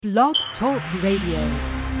Blog Talk Radio.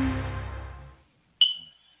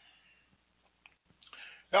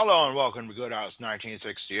 Hello and welcome to Good House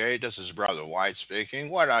 1968. This is Brother White speaking.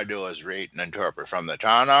 What I do is read and interpret from the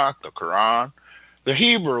Tanakh, the Quran, the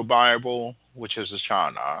Hebrew Bible, which is the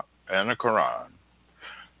Tanakh, and the Quran.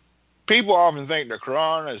 People often think the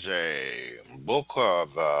Quran is a book of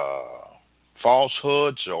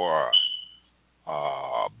falsehoods or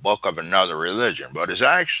a book of another religion, but it's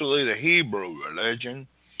actually the Hebrew religion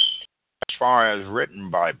as far as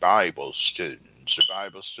written by Bible students. The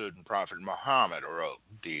Bible student Prophet Muhammad wrote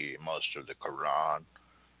most of the Quran,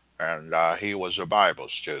 and he was a Bible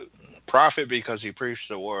student. Prophet because he preached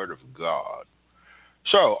the word of God.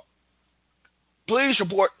 So, please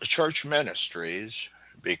support the church ministries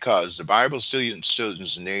because the Bible students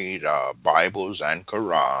need Bibles and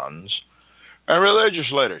Qurans and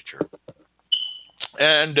religious literature.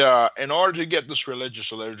 And in order to get this religious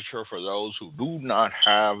literature for those who do not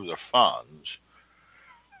have the funds,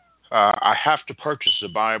 I have to purchase the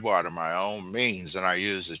Bible out of my own means, and I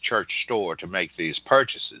use the church store to make these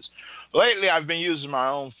purchases. Lately, I've been using my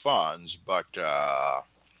own funds, but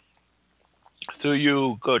through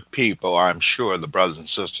you good people, I'm sure the brothers and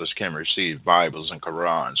sisters can receive Bibles and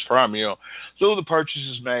Qurans from you through the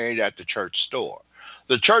purchases made at the church store.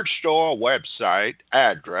 The church store website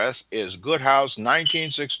address is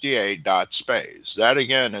goodhouse1968.space. That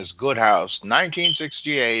again is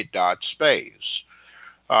goodhouse1968.space.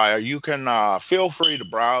 You can feel free to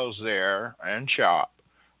browse there and shop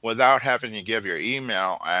without having to give your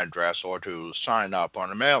email address or to sign up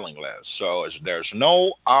on a mailing list. So there's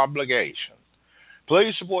no obligation.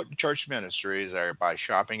 Please support the church ministries by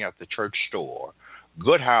shopping at the church store,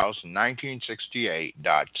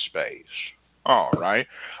 goodhouse1968.space. All right.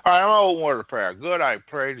 All right, I'm going to word of prayer. Good, I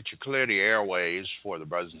pray that you clear the airways for the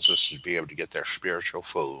brothers and sisters to be able to get their spiritual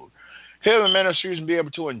food. Hear the ministries and be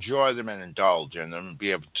able to enjoy them and indulge in them and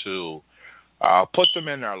be able to put them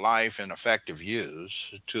in their life in effective use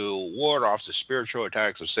to ward off the spiritual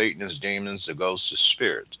attacks of Satan, his demons, the ghosts, the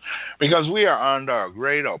spirits. Because we are under a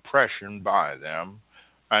great oppression by them,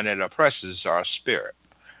 and it oppresses our spirit.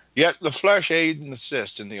 Yet the flesh aids and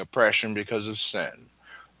assists in the oppression because of sin.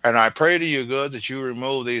 And I pray to you, good, that you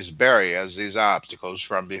remove these barriers, these obstacles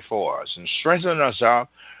from before us, and strengthen us up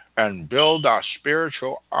and build our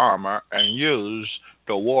spiritual armor and use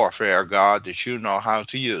the warfare, God, that you know how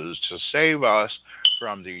to use to save us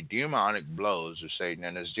from the demonic blows of Satan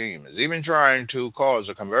and his demons, even trying to cause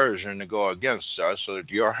a conversion to go against us so that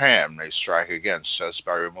your hand may strike against us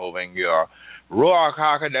by removing your Ruach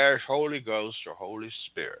HaKodesh, Holy Ghost, or Holy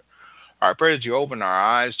Spirit. I pray that you open our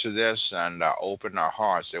eyes to this and open our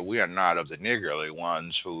hearts that we are not of the niggardly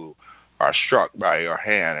ones who are struck by your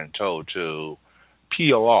hand and told to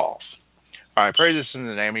peel off. I pray this in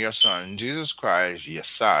the name of your Son, Jesus Christ,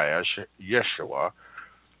 Yeshua.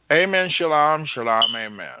 Amen, shalom, shalom,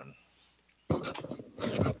 amen.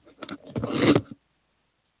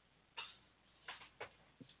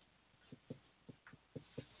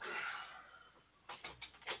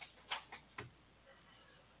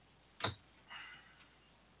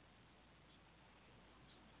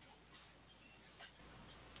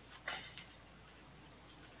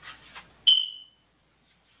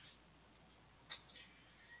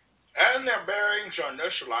 And their bearings on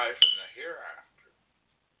this life and the hereafter.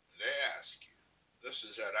 They ask you. This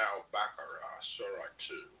is at Al-Baqarah, Surah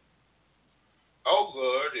 2. O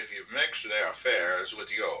good, if you mix their affairs with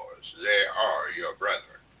yours, they are your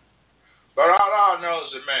brethren. But Allah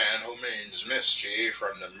knows the man who means mischief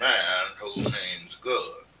from the man who means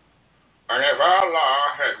good. And if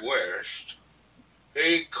Allah had wished,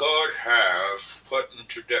 he could have put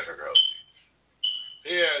into difficulty.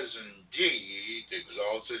 He is indeed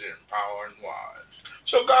exalted in power and wise.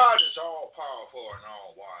 So God is all powerful and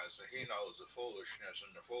all wise, and he knows the foolishness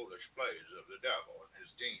and the foolish plays of the devil and his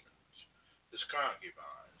demons, his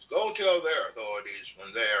concubines. Go tell their authorities when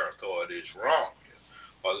their authorities wrong you,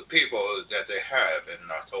 or the people that they have in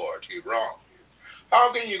authority wrong you. How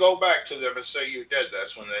can you go back to them and say you did this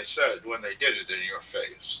when they did it in your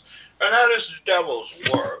face? And that is the devil's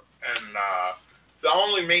work, and the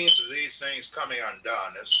only means of these things coming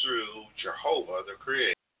undone is through Jehovah, the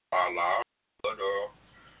Creator, Allah, or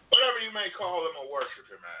whatever you may call him or worship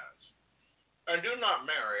him as. And do not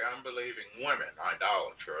marry unbelieving women,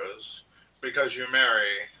 idolaters, because you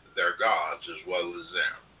marry their gods as well as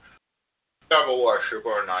them. Devil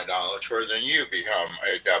worshiper and idolater, then you become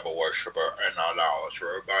a devil worshiper and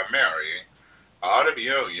idolater by marrying out of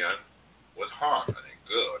union with harmony,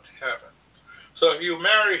 good, heaven. So if you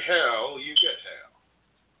marry hell, you get hell.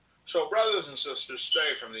 So, brothers and sisters,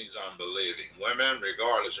 stay from these unbelieving women,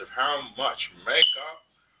 regardless of how much makeup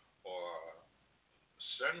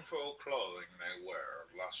sinful clothing they wear,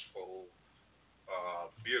 lustful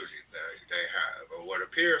beauty they have, or what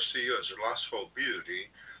appears to you as lustful beauty,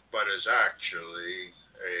 but is actually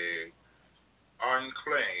a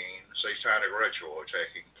unclean satanic ritual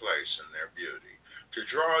taking place in their beauty to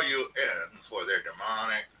draw you in for their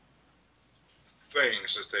demonic things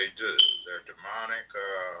that they do, their demonic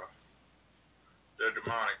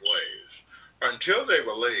ways, until they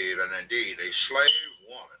believe, and indeed a slave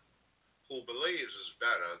woman who believes is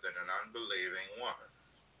better than an unbelieving woman,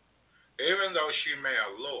 even though she may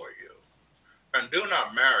allure you. And do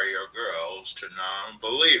not marry your girls to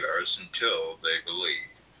non-believers until they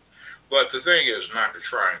believe. But the thing is not to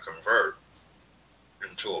try and convert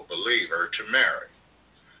into a believer to marry.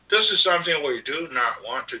 This is something we do not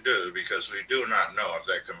want to do because we do not know if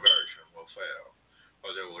that conversion will fail,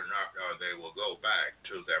 or they will go back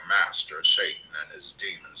to their master, Satan, and his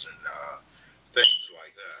demons and things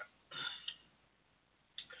like that.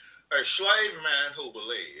 A slave man who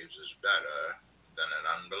believes is better than an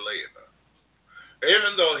unbeliever.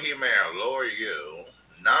 Even though he may allure you,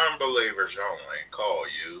 non-believers only call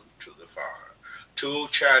you to the fire, to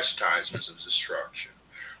chastisements of destruction.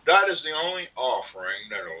 That is the only offering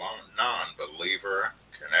that a non-believer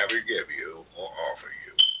can ever give you or offer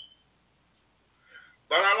you.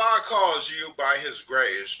 But Allah calls you by His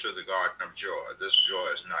grace to the garden of joy. This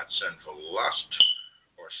joy is not sinful lust,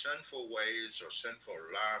 or sinful ways, or sinful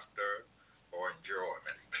laughter, or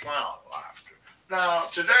enjoyment, clown laughter.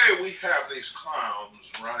 Now, today we have these clowns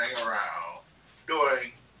running around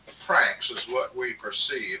doing pranks is what we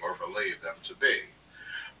perceive or believe them to be.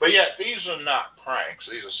 But yet, these are not pranks.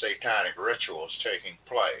 These are satanic rituals taking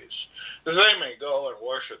place. That they may go and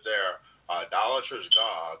worship their idolatrous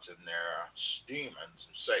gods and their demons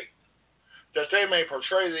and Satan. That they may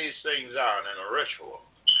portray these things out in a ritual.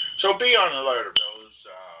 So be on alert of those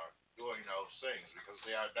doing those things because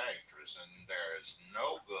they are dangerous and there is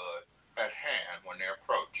no good at hand when they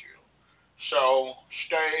approach you. So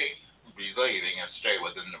stay believing and stay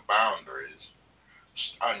within the boundaries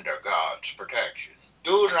under God's protection.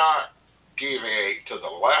 Do not deviate to the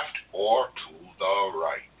left or to the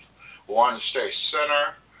right. We want to stay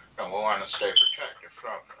center and we want to stay protected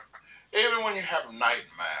from them. Even when you have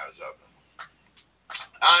nightmares of them.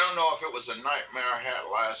 I don't know if it was a nightmare I had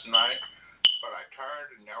last night, but I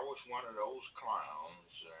turned and there was one of those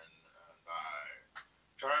clowns and I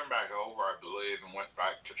turned back over, I believe, and went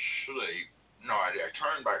back to sleep. No, I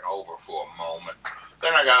turned back over for a moment.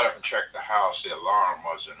 Then I got up and checked the house. The alarm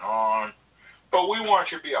wasn't on. But we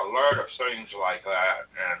want you to be alert of things like that,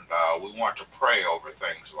 and we want to pray over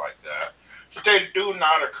things like that. That they do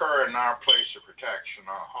not occur in our place of protection,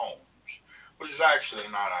 our homes, which is actually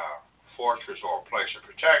not a fortress or a place of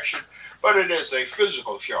protection, but it is a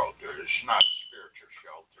physical shelter. It's not a spiritual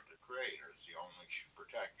shelter. The Creator is the only true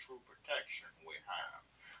protection we have.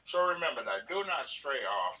 So remember that. Do not stray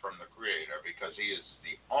off from the Creator because He is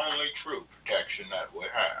the only true protection that we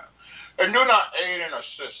have. And do not aid and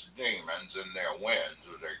assist demons in their wins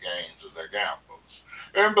or their gains or their gambles.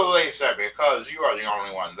 And believe that because you are the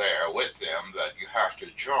only one there with them that you have to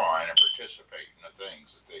join and participate in the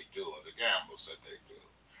things that they do or the gambles that they do.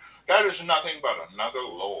 That is nothing but another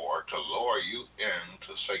lure to lure you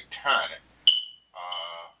into satanic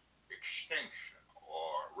extinction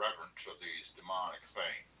or reverence of these demonic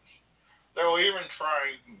things. They will even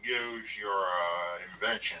try and use your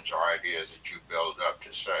inventions or ideas that you build up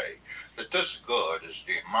to say that this good is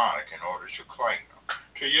demonic in order to claim them.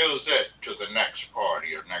 To use it to the next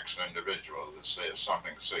party or next individual that says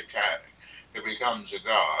something satanic. It becomes a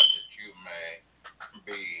god that you may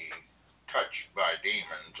be touched by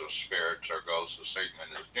demons or spirits or ghosts of Satan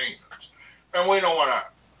and his demons. And we don't want to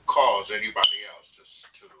cause anybody else to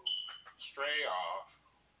stray off,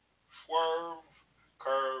 swerve,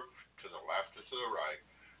 curve, to the left or to the right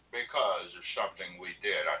because of something we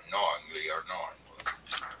did unknowingly or knowingly.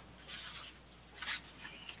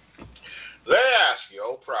 They ask you,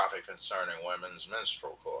 O prophet, concerning women's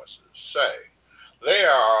menstrual courses. Say, they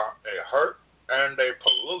are a hurt and a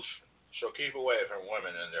pollution, so keep away from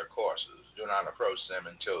women in their courses. Do not approach them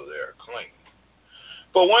until they are clean.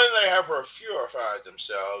 But when they have purified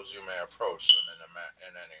themselves, you may approach them in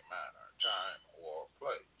any manner, time, or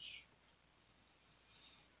place.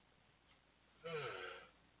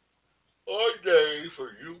 Ordained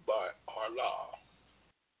for you by Allah.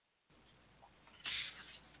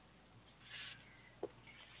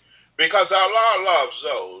 Because Allah loves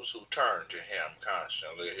those who turn to Him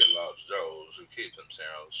constantly. He loves those who keep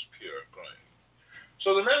themselves pure and clean.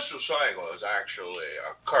 So the menstrual cycle is actually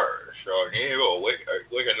a curse or an evil,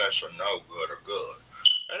 wickedness or no good or good.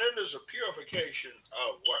 And it is a purification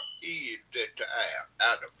of what Eve did to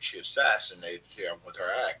Adam. She assassinated him with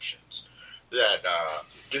her actions, that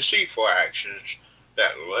deceitful actions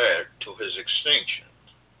that led to his extinction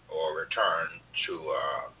or return to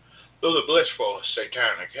the blissful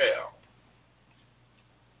satanic hell.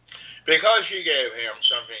 Because she gave him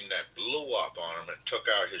something that blew up on him and took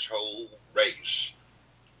out his whole race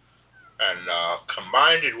and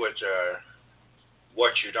combined it with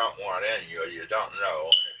what you don't want in you, you don't know.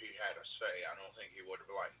 And if he had a say, I don't think he would have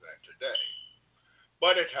liked that today.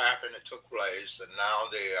 But it happened, it took place, and now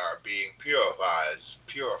they are being purified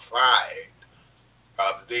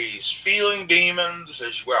of these feeling demons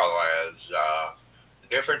as well as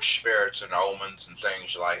different spirits and omens and things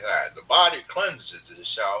like that. The body cleanses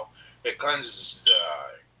itself. It cleanses the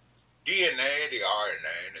DNA, the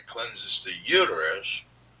RNA, and it cleanses the uterus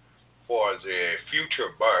for the future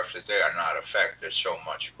birth that they are not affected so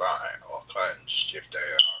much by or cleansed if they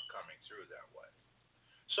are coming through that way.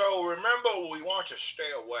 So remember, we want to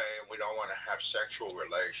stay away and we don't want to have sexual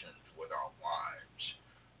relations with our wives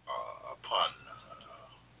upon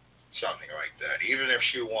something like that, even if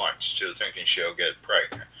she wants to, thinking she'll get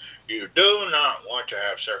pregnant. You do not want to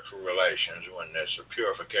have sexual relations when there's a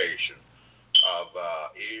purification of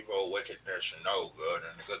evil, wickedness, and no good,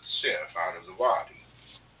 and the good stuff out of the body.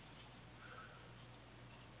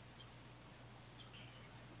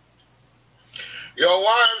 Your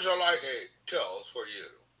wives are like a till for you.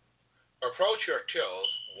 Approach your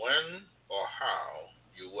tills when or how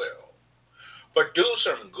you will. But do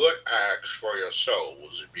some good acts for your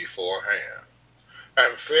souls beforehand,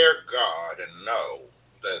 and fear God and know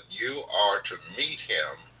that you are to meet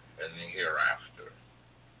him in the hereafter.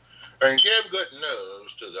 And give good news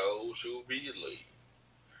to those who believe.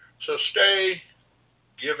 So stay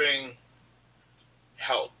giving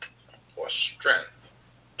help or strength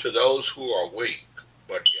to those who are weak,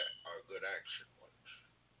 but yet are good action ones.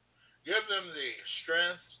 Give them the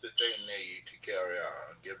strength that they need to carry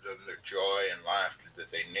on. Give them the joy and laughter that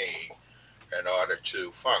they need in order to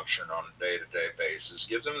function on a day-to-day basis.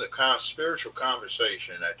 Give them the spiritual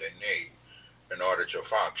conversation that they need in order to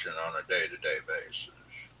function on a day-to-day basis.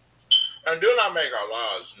 And do not make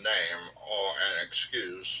Allah's name or an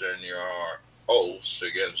excuse in your oaths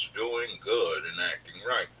against doing good and acting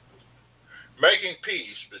right. Making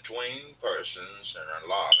peace between persons and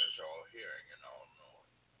Allah is all hearing and all knowing.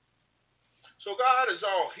 So God is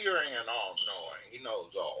all hearing and all knowing. He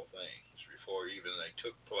knows all things before even they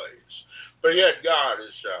took place. But yet God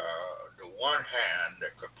is the one hand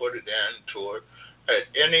that could put it into it at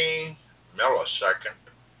any millisecond,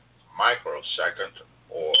 microsecond,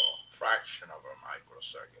 or fraction of a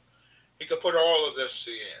microsecond. He could put all of this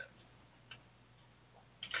in.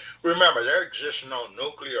 Remember, there exists no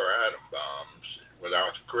nuclear atom bombs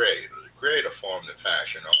without the Creator. The Creator formed and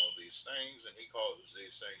fashioned all of these things, and he causes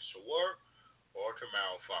these things to work or to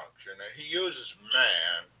malfunction. And he uses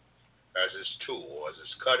man as his tool, as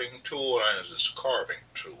his cutting tool, and as his carving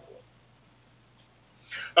tool.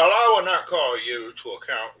 Allah will not call you to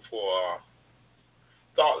account for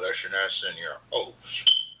thoughtlessness in your oaths,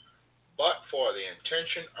 but for the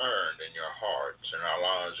intention earned in your hearts, and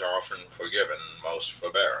Allah is often forgiven, most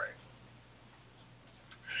forbearing.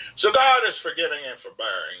 So God is forgiving and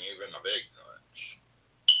forbearing even of ignorance.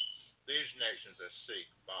 These nations that seek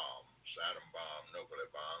bombs, atom bomb,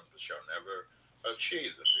 nuclear bombs, shall never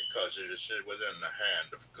achieve them, because it is within the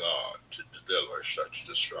hand of God to deliver such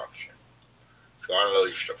destruction, to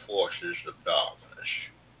unleash the forces of darkness,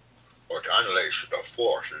 or to unleash the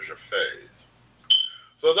forces of faith.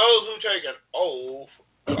 For those who take an oath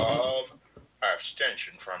of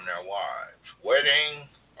abstention from their wives, waiting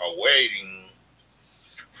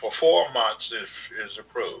for 4 months is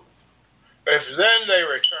approved. If then they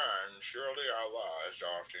return, surely Allah is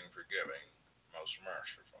often forgiving, most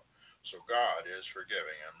merciful. So God is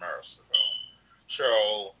forgiving and merciful. So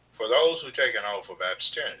for those who take an oath of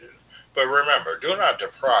abstention, but remember, do not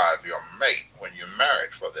deprive your mate when you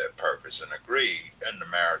married for that purpose and agreed in the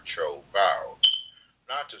marital vows.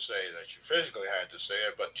 Not to say that you physically had to say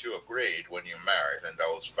it, but you agreed when you married, and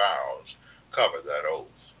those vows cover that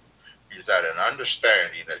oath. Is that an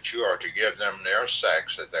understanding that you are to give them their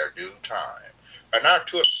sex at their due time, and not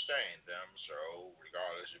to abstain them, so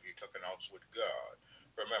regardless if you took an oath with God.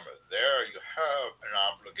 Remember, there you have an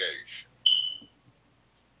obligation.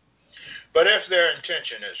 But if their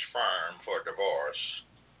intention is firm for divorce,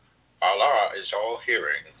 Allah is all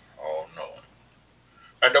hearing, all knowing.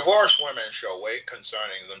 And divorced women shall wait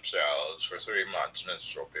concerning themselves for 3 months'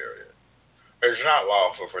 menstrual period. It is not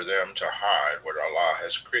lawful for them to hide what Allah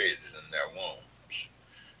has created in their wombs.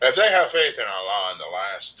 If they have faith in Allah in the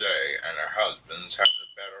last day, and their husbands have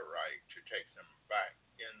the better right to take them back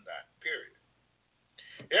in that period.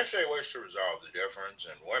 they wish to resolve the difference,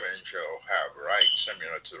 and women shall have rights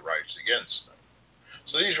similar to the rights against them.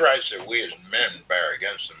 So these rights that we as men bear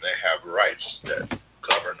against them, they have rights that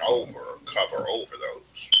cover over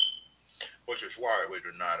those, which is why we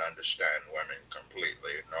do not understand women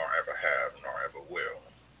completely, nor ever have, nor ever will.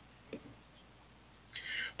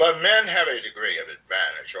 But men have a degree of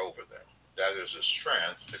advantage over them. That is a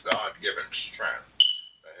strength, the God-given strength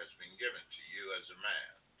that has been given to you as a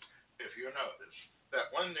man. If you notice that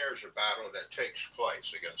when there's a battle that takes place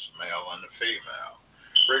against the male and the female,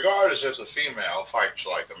 regardless if the female fights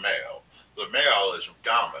like a male, the male is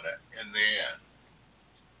dominant in the end.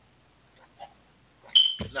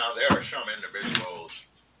 Now, there are some individuals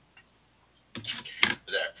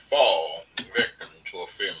that fall victim to a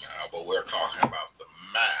female, but we're talking about the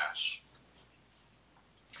mass.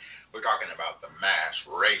 We're talking about the mass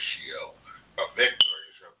ratio of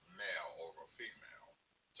victories of male over female.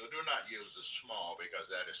 So do not use the small, because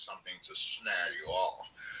that is something to snare you off,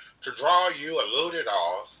 to draw you eluded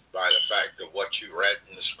off by the fact of what you read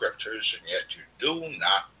in the scriptures, and yet you do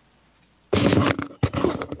not.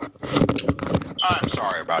 I'm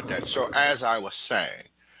sorry about that. So as I was saying,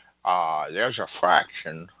 there's a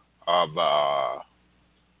fraction of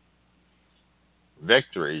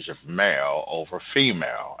victories of male over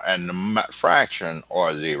female, and the fraction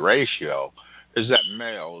or the ratio is that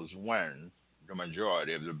males win the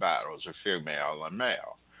majority of the battles of female and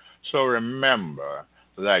male. So remember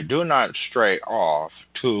that do not stray off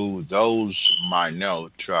to those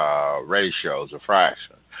minute ratios of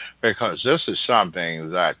fraction, because this is something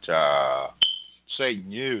that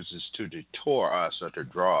Satan uses to detour us or to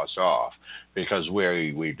draw us off, because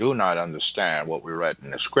we do not understand what we read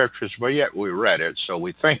in the scriptures, but yet we read it, so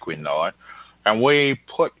we think we know it, and we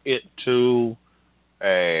put it to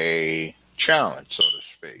a challenge, so to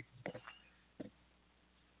speak.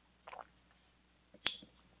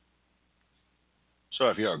 So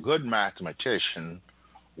if you're a good mathematician,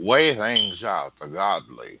 weigh things out the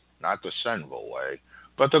godly, not the sinful way,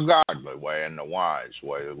 but the godly way and the wise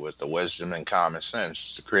way, with the wisdom and common sense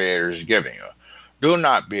the Creator is giving you. Do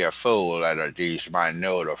not be a fool at these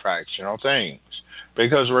minute or fractional things,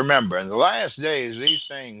 because remember, in the last days, these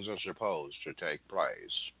things are supposed to take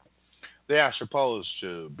place. They are supposed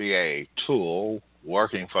to be a tool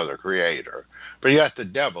working for the Creator, but yet the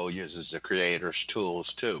devil uses the Creator's tools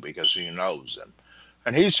too, because he knows them.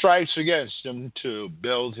 And he strikes against them to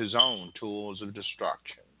build his own tools of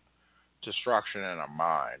destruction in a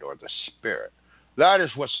mind or the spirit. That is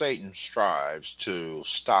what Satan strives to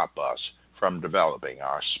stop us from developing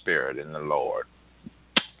our spirit in the Lord.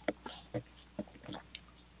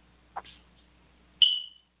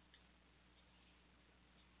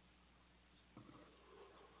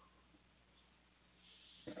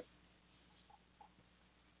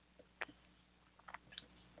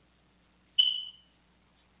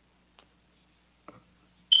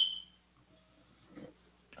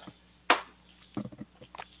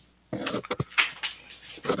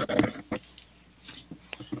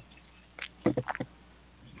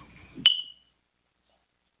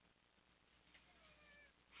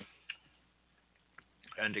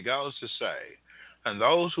 And it goes to say, and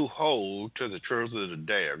those who hold to the truth of the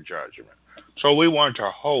day of judgment. So we want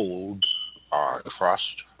to hold our trust,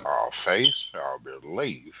 our faith, our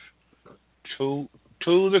belief to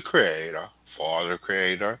the Creator, for the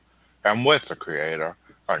Creator, and with the Creator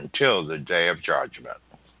until the day of judgment.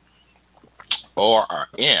 Or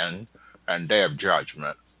in and day of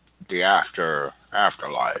judgment, the afterlife,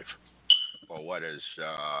 or what is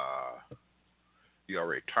your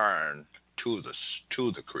return to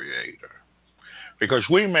the Creator. Because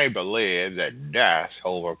we may believe that death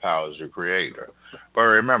overpowers the Creator, but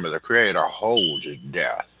remember, the Creator holds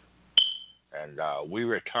death, and we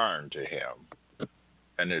return to Him,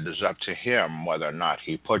 and it is up to Him whether or not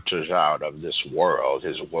He puts us out of this world,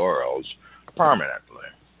 His worlds, permanently.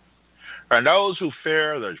 And those who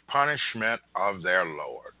fear the punishment of their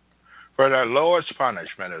Lord, for their Lord's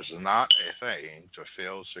punishment is not a thing to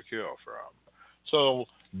feel secure from. So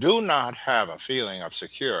do not have a feeling of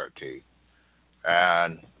security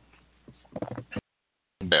and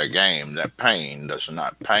their game that pain does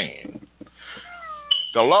not pain.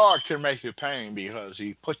 The Lord can make you pain because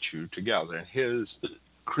He put you together in His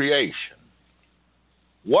creation.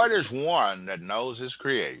 What is one that knows His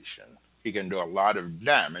creation? He can do a lot of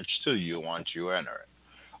damage to you once you enter it.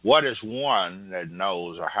 What is one that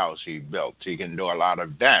knows a house He built? He can do a lot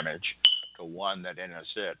of damage to one that enters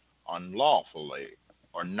it unlawfully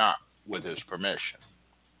or not with His permission.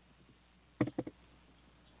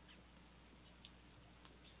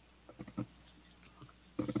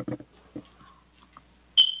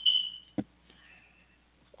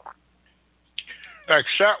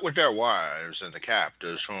 except with their wives and the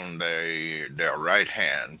captives whom their right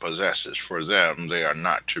hand possesses. For them they are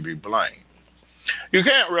not to be blamed. You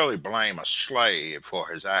can't really blame a slave for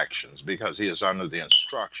his actions because he is under the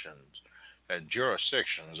instructions and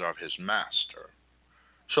jurisdictions of his master.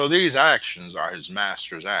 So these actions are his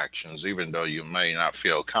master's actions, even though you may not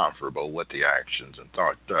feel comfortable with the actions and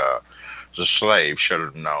thought the slave should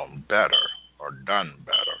have known better or done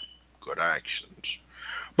better. Good actions.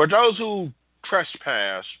 But those who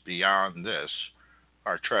trespass beyond this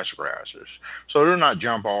are trespassers. So do not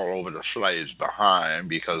jump all over the slave's behind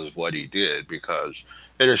because of what he did, because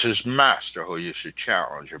it is his master who you should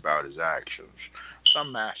challenge about his actions.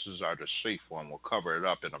 Some masters are deceitful and will cover it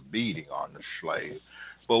up in a beating on the slave,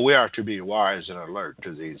 but we are to be wise and alert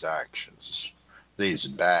to these actions, these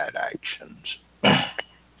bad actions.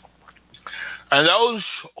 And those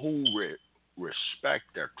who respect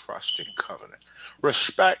their trusting covenant,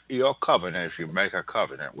 respect your covenant if you make a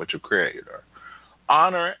covenant with the Creator.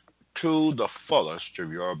 Honor it to the fullest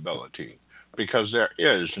of your ability, because there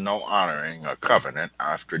is no honoring a covenant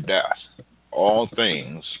after death. All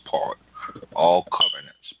things part, all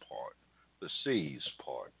covenants part, the seas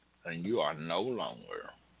part, and you are no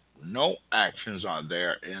longer. No actions are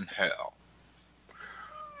there in hell.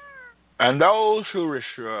 And those who it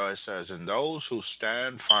says, and those who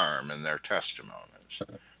stand firm in their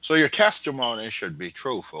testimonies. So your testimony should be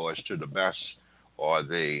truthful as to the best or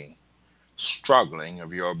the struggling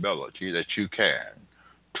of your ability that you can.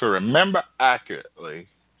 To remember accurately,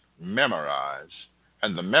 memorize,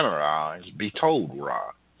 and the memorize be told rise.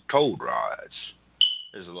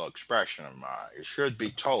 Is a little expression of mine. It should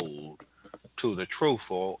be told to the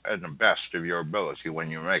truthful and the best of your ability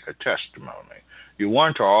when you make a testimony. You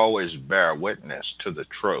want to always bear witness to the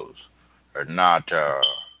truth and not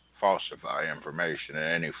falsify information in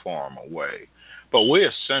any form or way. But we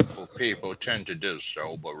as sinful people tend to do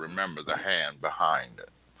so, but remember the hand behind it.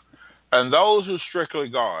 And those who strictly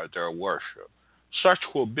guard their worship, such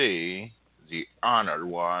will be the honored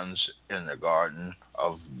ones in the gardens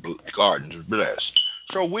of bliss.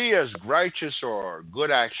 So we as righteous or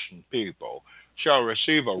good action people shall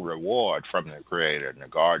receive a reward from the Creator in the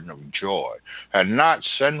garden of joy, and not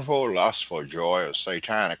sinful, lustful joy or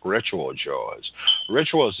satanic ritual joys,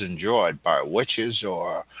 rituals enjoyed by witches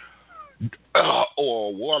or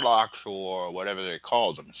warlocks or whatever they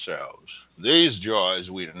call themselves. These joys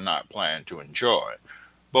we do not plan to enjoy,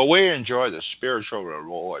 but we enjoy the spiritual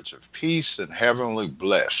rewards of peace and heavenly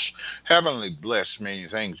bliss. Heavenly bliss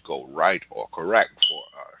means things go right or correct for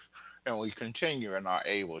us, and we continue and are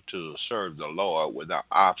able to serve the Lord without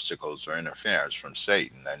obstacles or interference from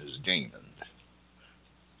Satan and his demons.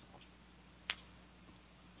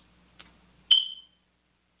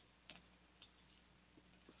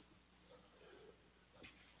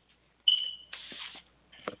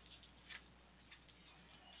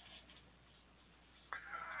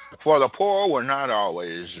 For the poor will not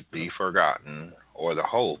always be forgotten, or the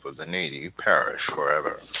hope of the needy perish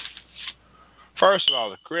forever. First of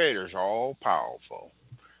all, the Creator is all-powerful,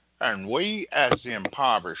 and we as the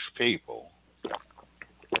impoverished people,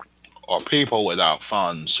 or people without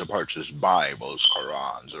funds to purchase Bibles,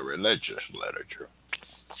 Qurans, or religious literature,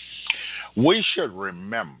 we should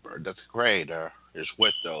remember that the Creator is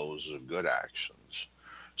with those of good actions.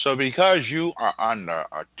 So because you are under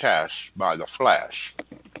a test by the flesh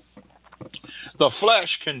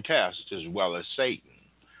can test as well as Satan.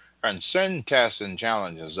 And sin tests and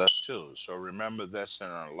challenges us too. So remember this in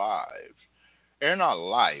our lives. In our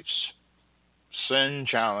lives, sin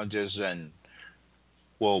challenges and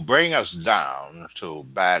will bring us down to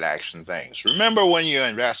bad action things. Remember when you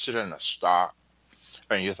invested in a stock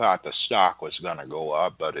and you thought the stock was going to go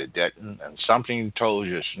up, but it didn't, and something told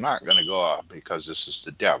you it's not going to go up because this is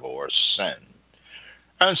the devil or sin.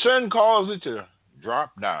 And sin caused it to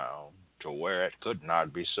drop down to where it could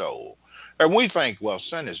not be so. And we think, well,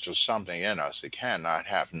 sin is just something in us that cannot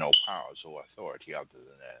have no powers or authority other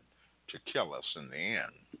than that to kill us in the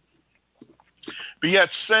end. But yet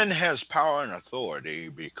sin has power and authority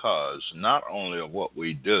because not only of what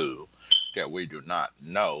we do that we do not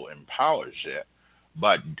know empowers it,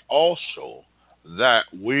 but also that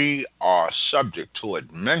we are subject to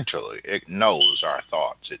it mentally. It knows our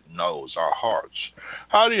thoughts. It knows our hearts.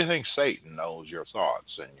 How do you think Satan knows your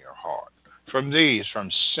thoughts and your heart? From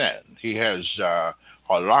sin. He has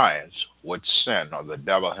alliance with sin, or the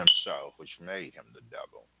devil himself, which made him the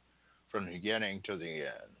devil, from the beginning to the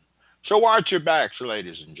end. So watch your backs,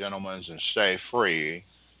 ladies and gentlemen, and stay free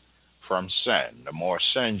from sin. The more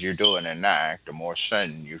sins you do and enact, the more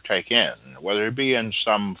sin you take in, whether it be in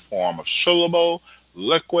some form of syllable,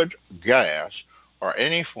 liquid, gas, or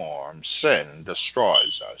any form, sin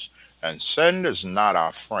destroys us, and sin is not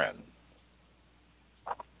our friend.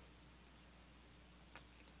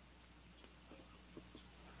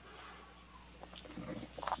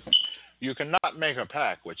 You cannot make a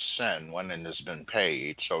pact with sin when it has been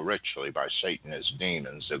paid so richly by Satan, his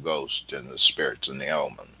demons, the ghosts, and the spirits, and the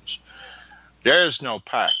omens. There is no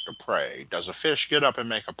pact to pray. Does a fish get up and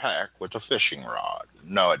make a pact with a fishing rod?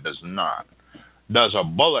 No, it does not. Does a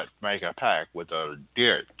bullet make a pact with a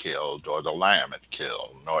deer it killed or the lamb it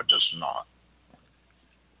killed? No, it does not.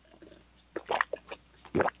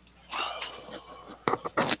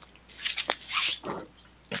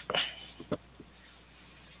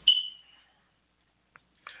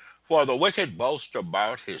 For the wicked boast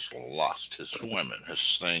about his lust, his women, his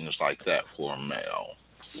things like that for a male.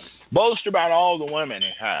 Boast about all the women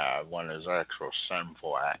he has when his actual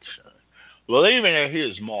sinful action. Believing that he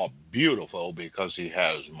is more beautiful because he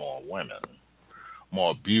has more women.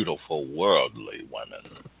 More beautiful worldly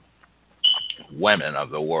women. Women of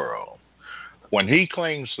the world. When he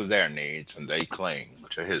clings to their needs and they cling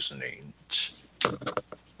to his needs.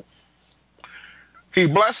 He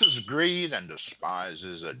blesses greed and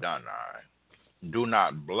despises Adonai. Do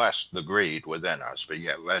not bless the greed within us, but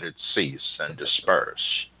yet let it cease and disperse.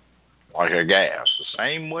 Like a gas, the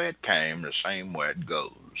same way it came, the same way it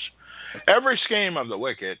goes. Every scheme of the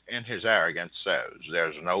wicked in his arrogance says,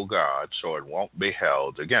 there's no God, so it won't be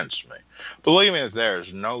held against me. Believing that there is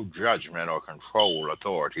no judgment or control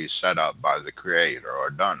authority set up by the Creator or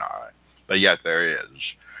Adonai, but yet there is,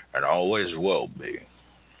 and always will be.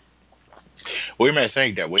 We may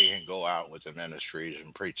think that we can go out with the ministries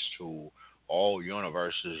and preach to all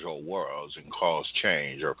universes or worlds and cause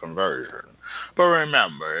change or conversion. But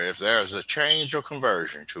remember, if there is a change or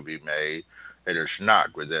conversion to be made, it is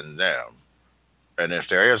not within them. And if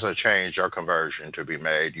there is a change or conversion to be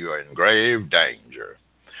made, you are in grave danger.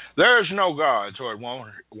 There is no God, so it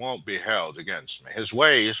won't be held against me. His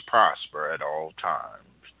ways prosper at all times.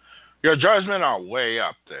 Your judgment are way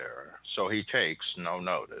up there, so he takes no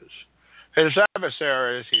notice. His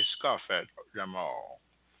adversaries, he scoff at them all.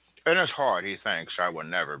 In his heart, he thinks, I will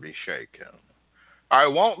never be shaken. I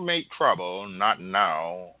won't meet trouble, not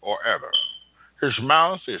now or ever. His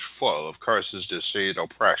mouth is full of curses, deceit,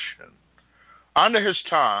 oppression. Under his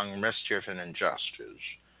tongue, mischief and injustice.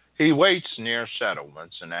 He waits near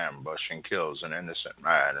settlements in ambush and kills an innocent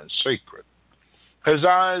man in secret. His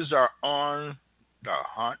eyes are on the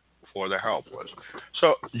hunt for the helpless.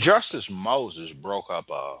 So just as Moses broke up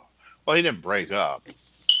he didn't break up.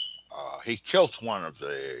 He killed one of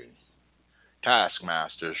the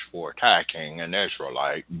taskmasters for attacking an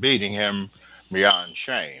Israelite, beating him beyond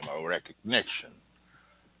shame or recognition.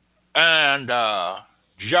 And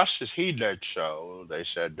just as he did so, they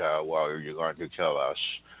said, well, you're going to kill us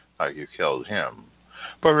like you killed him.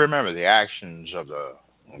 But remember, the actions of the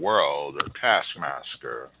world, the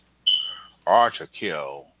taskmaster, are to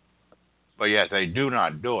kill, but yet they do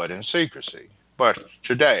not do it in secrecy. But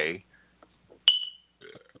today,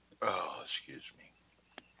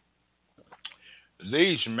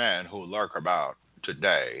 these men who lurk about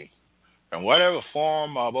today, in whatever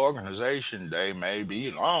form of organization they may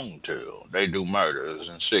belong to, they do murders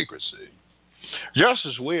in secrecy. Just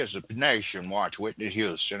as we as a nation watch Whitney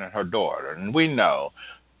Houston and her daughter, and we know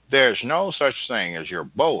there's no such thing as you're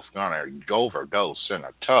both going to overdose in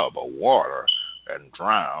a tub of water and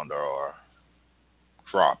drown or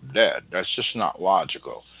drop dead. That's just not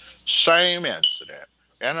logical. Same incident.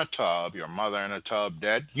 In a tub, your mother in a tub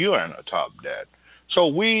dead, you in a tub dead. So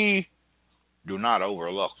we do not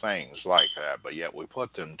overlook things like that, but yet we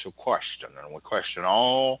put them to question, and we question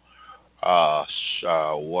all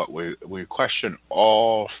we question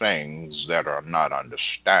all things that are not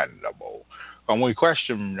understandable, and we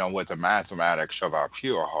question with the mathematics of our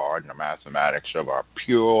pure heart and the mathematics of our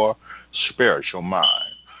pure spiritual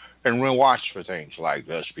mind. And we watch for things like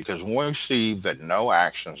this because when we see that no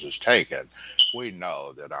actions is taken, we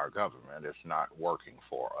know that our government is not working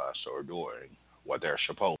for us or doing what they're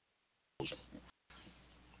supposed to.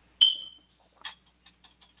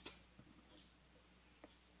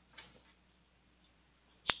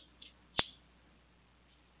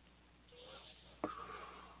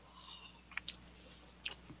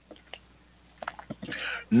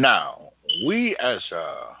 Now, we as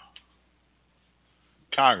a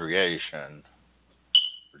congregation,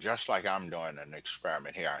 just like I'm doing an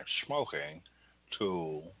experiment here, I'm smoking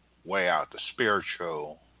to weigh out the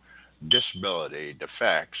spiritual disability,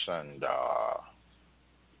 defects, and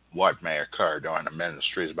what may occur during the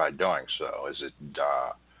ministries by doing so. Is it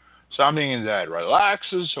something that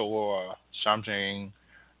relaxes or something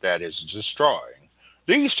that is destroying?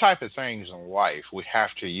 These type of things in life, we have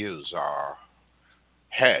to use our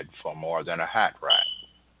head for more than a hat rack,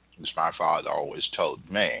 as my father always told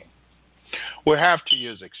me. We have to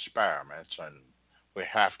use experiments, and we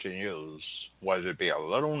have to use whether it be a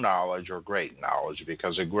little knowledge or great knowledge,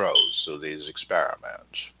 because it grows through these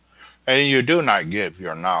experiments. And you do not give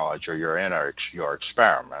your knowledge or your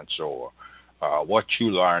experiments or what you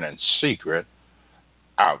learn in secret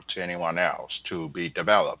out to anyone else to be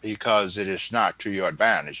developed, because it is not to your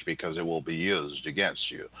advantage, because it will be used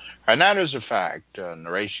against you. And that is a fact, and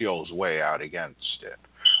the ratio's way out against it.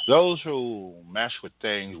 Those who mess with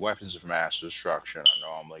things, weapons of mass destruction,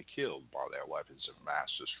 are normally killed by their weapons of mass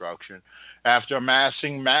destruction after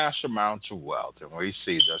amassing mass amounts of wealth, and we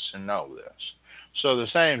see this and know this. So the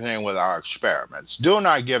same thing with our experiments. Do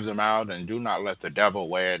not give them out, and do not let the devil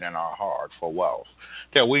weigh it in our heart for wealth,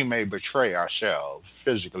 that we may betray ourselves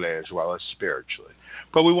physically as well as spiritually.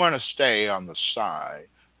 But we want to stay on the side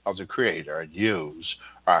of the Creator and use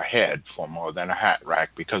our head for more than a hat rack,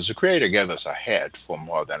 because the Creator gave us a head for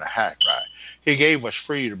more than a hat rack. He gave us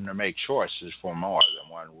freedom to make choices for more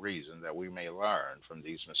than one reason, that we may learn from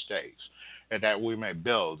these mistakes, and that we may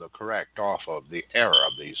build the correct off of the error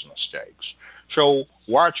of these mistakes. So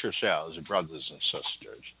watch yourselves, brothers and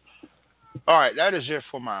sisters. All right, that is it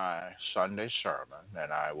for my Sunday sermon,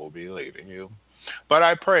 and I will be leaving you. But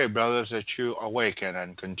I pray, brothers, that you awaken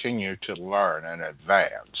and continue to learn and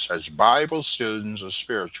advance as Bible students or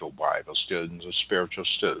spiritual Bible students or spiritual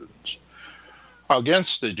students against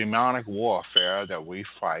the demonic warfare that we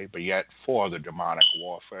fight, but yet for the demonic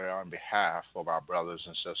warfare on behalf of our brothers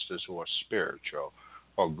and sisters who are spiritual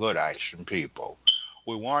or good action people.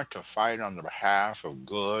 We want to fight on the behalf of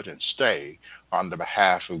good and stay on the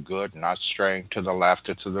behalf of good, not straying to the left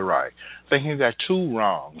or to the right, thinking that two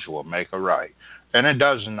wrongs will make a right. And it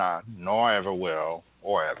does not, nor ever will,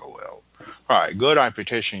 or ever will. All right, good, I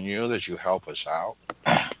petition you that you help us out.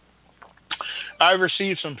 I've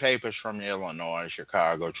received some papers from Illinois,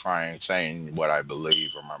 Chicago, saying what I believe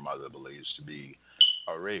or my mother believes to be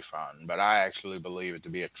a refund, but I actually believe it to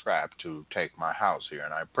be a trap to take my house here,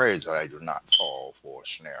 and I pray that I do not fall for a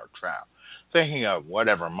snare trap, thinking of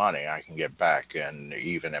whatever money I can get back, and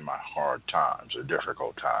even in my hard times or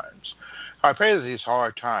difficult times. I pray that these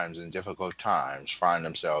hard times and difficult times find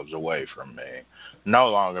themselves away from me, no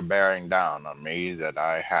longer bearing down on me, that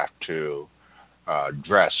I have to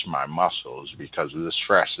dress my muscles because of the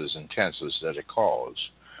stresses and tenses that it causes.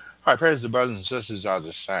 I pray that the brothers and sisters are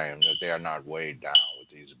the same, that they are not weighed down with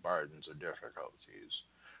these burdens or difficulties,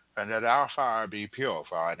 and that our fire be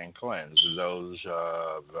purified and cleansed of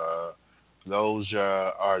those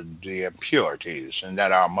are the impurities, and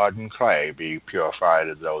that our mud and clay be purified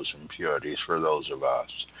of those impurities for those of us.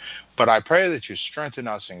 But I pray that you strengthen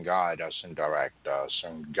us and guide us and direct us,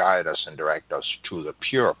 and guide us and direct us to the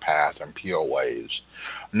pure path and pure ways,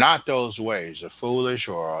 not those ways of foolish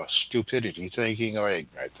or stupidity thinking or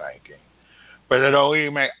ignorant thinking, but that we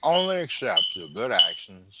may only accept the good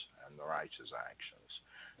actions and the righteous actions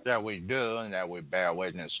that we do and that we bear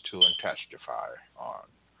witness to and testify on.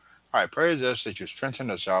 I pray this, that you strengthen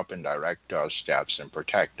us up and direct our steps and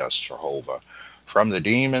protect us, Jehovah, from the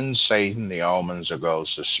demons, Satan, the omens, the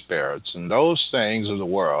ghosts, the spirits, and those things of the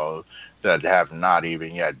world that have not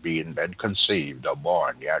even yet been conceived or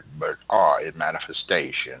born yet, but are in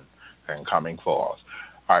manifestation and coming forth.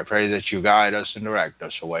 I pray that you guide us and direct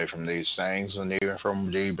us away from these things, and even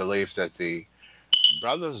from the belief that the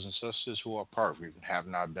brothers and sisters who are perfect and have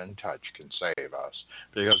not been touched can save us,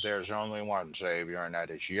 because there is only one Savior, and that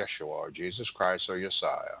is Yeshua, or Jesus Christ, or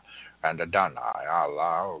Yeshua, and Adonai,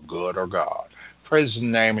 Allah, or good, or God. Praise the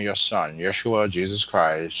name of your Son, Yeshua, Jesus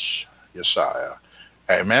Christ, Yeshua.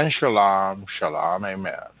 Amen, shalom, shalom,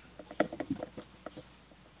 amen.